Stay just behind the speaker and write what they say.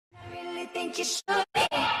think you should be.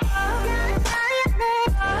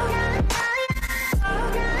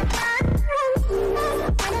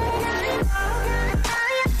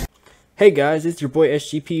 Hey guys, it's your boy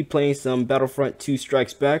SGP playing some Battlefront 2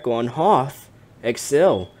 Strikes Back on Hoth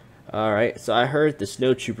XL. Alright, so I heard the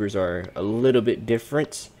Snowtroopers are a little bit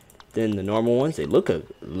different than the normal ones. They look a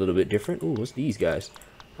little bit different. Ooh, what's these guys?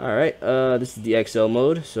 Alright, this is the XL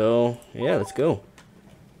mode, so yeah, let's go.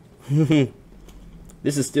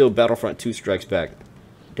 This is still Battlefront 2 Strikes Back.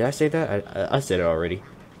 Did I say that? I said it already.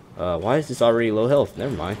 Why is this already low health?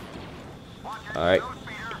 Never mind. Alright.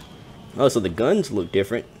 Oh, so the guns look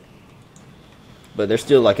different. But they're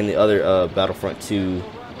still like in the other Battlefront 2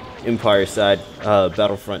 Empire side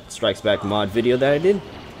Battlefront Strikes Back mod video that I did.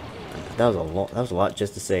 That was a lot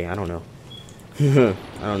just to say. I don't know. I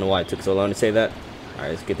don't know why it took so long to say that. All right,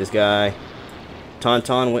 let's get this guy.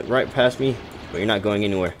 Tauntaun went right past me, but you're not going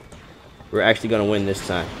anywhere. We're actually gonna win this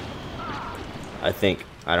time. I think.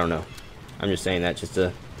 I don't know. I'm just saying that just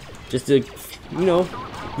to you know,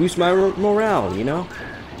 boost my morale. You know.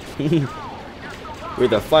 We're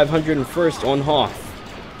the 501st on Hoth.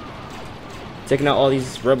 Taking out all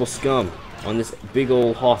these rebel scum on this big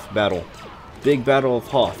old Hoth battle. Big Battle of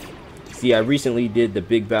Hoth. See, I recently did the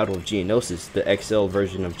Big Battle of Geonosis, the XL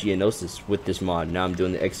version of Geonosis with this mod. Now I'm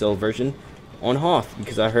doing the XL version on Hoth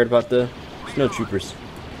because I heard about the Snowtroopers.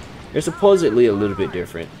 They're supposedly a little bit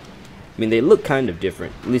different. I mean, they look kind of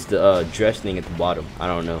different. At least the dress thing at the bottom. I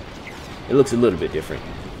don't know. It looks a little bit different.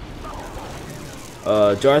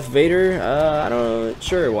 Darth Vader, I don't know,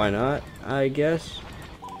 sure, why not, I guess.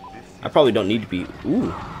 I probably don't need to be,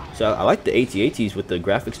 ooh, so I like the AT-ATs with the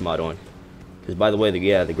graphics mod on. Because by the way,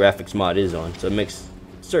 the graphics mod is on, so it makes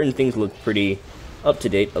certain things look pretty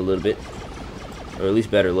up-to-date a little bit. Or at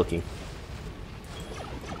least better looking.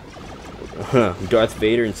 Darth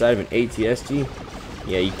Vader inside of an AT-ST?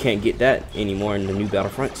 Yeah, you can't get that anymore in the new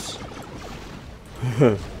Battlefronts.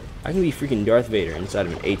 I can be freaking Darth Vader inside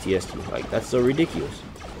of an AT-ST. Like, that's so ridiculous.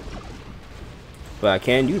 But I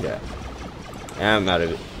can do that. I'm out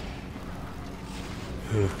of it.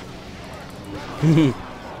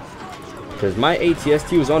 Because my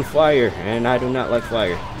AT-ST was on fire, and I do not like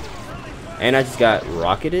fire. And I just got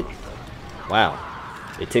rocketed. Wow.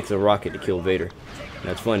 It takes a rocket to kill Vader.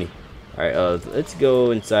 That's funny. Alright, let's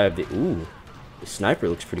go inside of the... Ooh. The sniper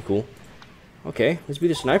looks pretty cool. Okay, let's be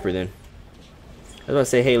the sniper then. I was about to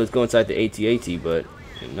say, hey, let's go inside the AT-AT, but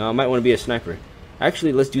no, I might want to be a sniper.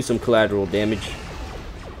 Actually, let's do some collateral damage.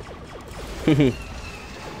 Let's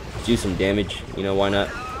do some damage. You know, why not?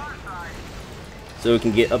 So we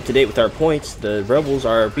can get up to date with our points. The rebels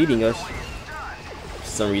are beating us for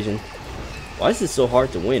some reason. Why is this so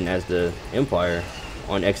hard to win as the Empire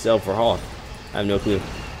on XL for Hoth? I have no clue.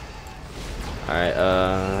 Alright,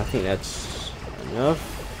 I think that's enough.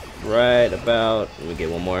 Right about... Let me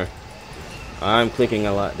get one more. I'm clicking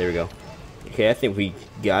a lot. There we go. Okay, I think we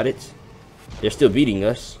got it. They're still beating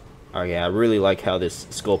us. Oh yeah, I really like how this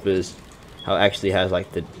scope is. How it actually has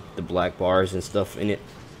like the black bars and stuff in it.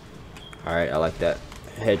 Alright, I like that.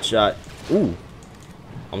 Headshot. Ooh.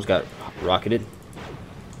 Almost got rocketed.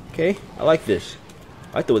 Okay, I like this.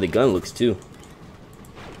 I like the way the gun looks too.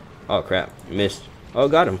 Oh crap, missed. Oh,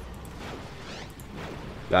 got him.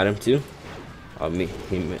 Got him too. Oh,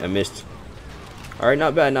 I missed. Alright,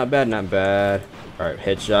 not bad, not bad, not bad. Alright,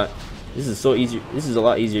 headshot. This is so easy. This is a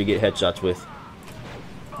lot easier to get headshots with.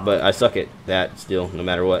 But I suck at that still, no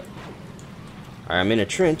matter what. Alright, I'm in a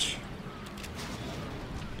trench.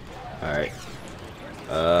 Alright.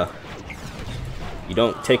 You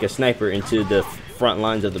don't take a sniper into the front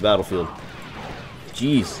lines of the battlefield.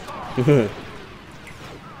 Jeez.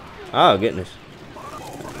 Oh, goodness.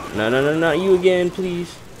 No, no, no, not you again,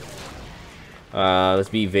 please. Let's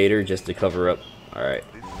be Vader just to cover up. Alright.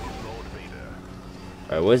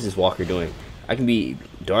 Alright, what is this walker doing? I can be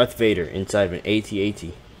Darth Vader inside of an AT-AT.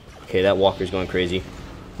 Okay, that walker's going crazy.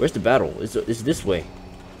 Where's the battle? It's this way.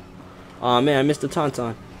 Aw, man, I missed the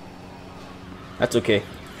Tauntaun. That's okay.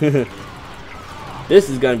 This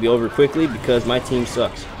is gonna be over quickly because my team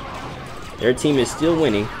sucks. Their team is still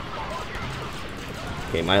winning.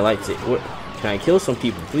 Okay, my lightsaber. Can I kill some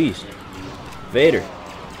people, please? Vader.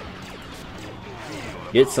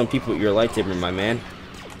 Get some people with your lightsaber, my man.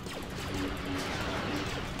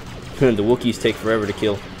 The Wookiees take forever to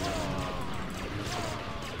kill.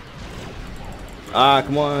 Ah,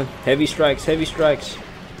 come on. Heavy strikes, heavy strikes.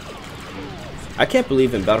 I can't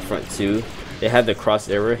believe in Battlefront 2 they have the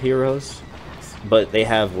cross-era heroes, but they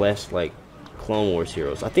have less, like, Clone Wars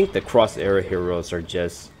heroes. I think the cross-era heroes are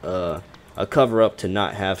just a cover-up to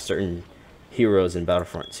not have certain heroes in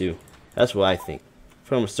Battlefront 2. That's what I think.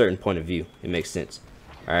 From a certain point of view, it makes sense.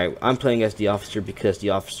 Alright, I'm playing as the officer because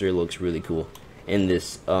the officer looks really cool in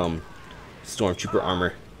this stormtrooper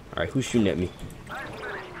armor. Alright, who's shooting at me?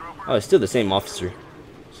 Oh, it's still the same officer.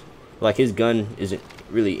 Like, his gun isn't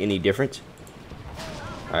really any different.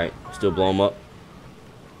 Alright, still blow him up.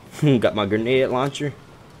 Got my grenade launcher.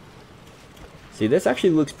 See, this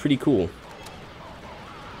actually looks pretty cool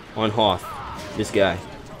on Hoth, this guy.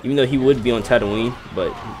 Even though he would be on Tatooine,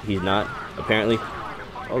 but he's not, apparently.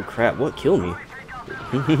 Oh crap, what killed me?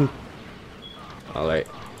 Alright.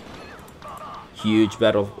 Huge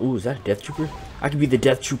battle. Ooh, is that a Death Trooper? I could be the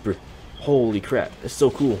Death Trooper. Holy crap, that's so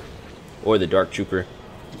cool. Or the Dark Trooper.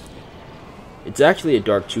 It's actually a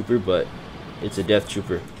Dark Trooper, but it's a Death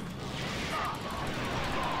Trooper.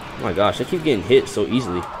 Oh my gosh, I keep getting hit so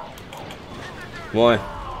easily. Come on.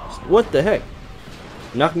 What the heck?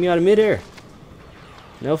 Knocked me out of midair.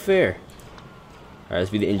 No fair. Alright,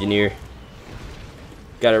 let's be the engineer.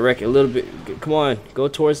 Gotta wreck a little bit. Come on, go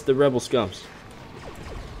towards the rebel scums.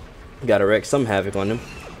 Gotta wreak some havoc on them.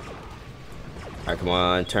 Alright, come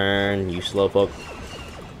on, turn, you slowpoke.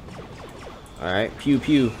 Alright, pew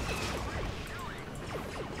pew.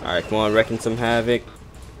 Alright, come on, wrecking some havoc.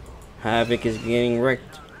 Havoc is getting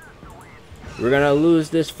wrecked. We're gonna lose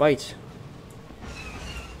this fight.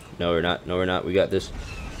 No, we're not. No, we're not. We got this.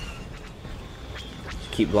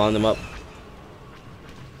 Just keep blowing them up.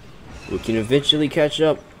 We can eventually catch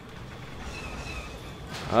up.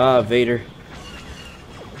 Ah, Vader.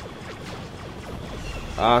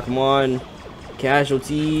 Ah, come on.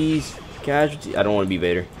 Casualties. Casualties. I don't want to be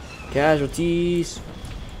Vader. Casualties.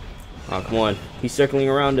 Ah, come on. He's circling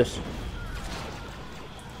around us.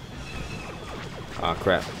 Ah,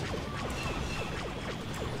 crap.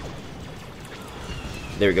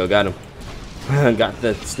 There we go. Got him. Got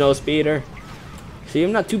the snow speeder. See,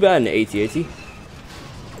 I'm not too bad in the AT-AT.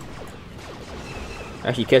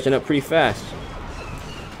 Actually catching up pretty fast.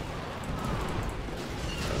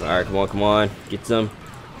 Alright, come on, come on. Get some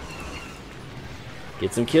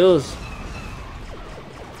kills.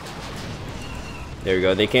 There we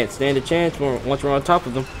go. They can't stand a chance once we're on top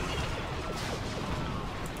of them.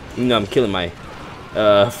 Even though I'm killing my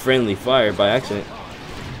friendly fire by accident.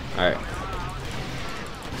 Alright.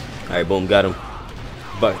 Alright, boom, got him.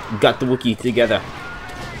 But got the Wookiee together.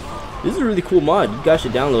 This is a really cool mod. You guys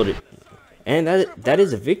should download it. And that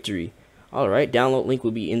is a victory. Alright, download link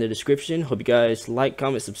will be in the description. Hope you guys like,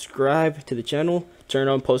 comment, subscribe to the channel. Turn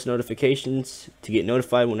on post notifications to get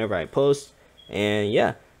notified whenever I post. And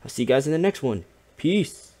yeah, I'll see you guys in the next one.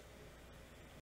 Peace.